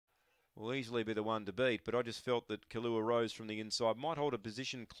will easily be the one to beat, but I just felt that Kahlua Rose from the inside might hold a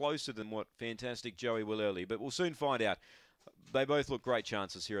position closer than what Fantastic Joey will early, but we'll soon find out. They both look great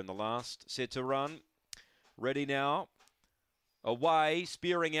chances here in the last. Set to run. Ready now. Away,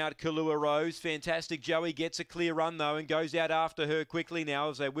 spearing out Kahlua Rose. Fantastic Joey gets a clear run, though, and goes out after her quickly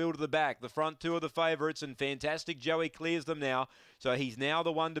now as they wheel to the back. The front two of the favourites, and Fantastic Joey clears them now. So he's now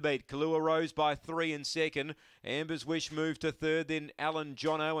the one to beat. Kahlua Rose by 3 in second. Amber's Wish moved to third, then Alan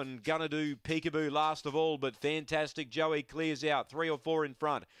Jono and Gonna Do Peekaboo last of all, but Fantastic Joey clears out. 3 or 4 in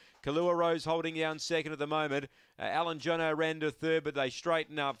front. Kahlua Rose holding down second at the moment. Alan Jono ran to third, but they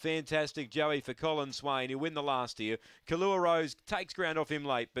straighten up. Fantastic Joey for Colin Swain, who win the last here. Kahlua Rose takes ground off him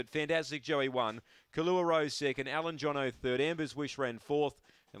late, but Fantastic Joey won. Kahlua Rose second, Alan Jono third, Amber's Wish ran fourth,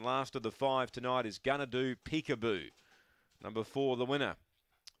 and last of the 5 tonight is Gonna Do Peekaboo. Number 4, the winner.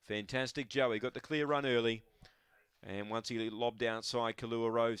 Fantastic Joey got the clear run early, and once he lobbed outside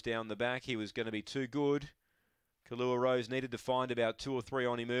Kahlua Rose down the back, he was going to be too good. Kahlua Rose needed to find about 2 or 3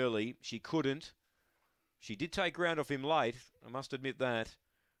 on him early. She couldn't. She did take ground off him late, I must admit that.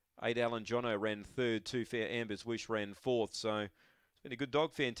 8 Alan Jono ran third, 2 Fair Amber's Wish ran fourth. So it's been a good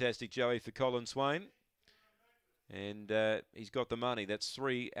dog, Fantastic Joey, for Colin Swain. And he's got the money. That's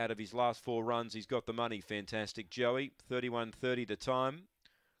 3 out of his last 4 runs. He's got the money, Fantastic Joey. 31.30 to time.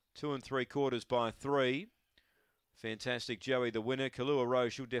 2 3/4 by 3. Fantastic Joey, the winner. Kahlua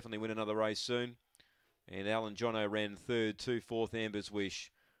Rose, she'll definitely win another race soon. And Alan Jono ran third, 2 4th Amber's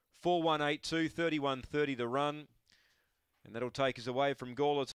Wish. 4-1-8-2, 31.30 to run. And that'll take us away from Gawler.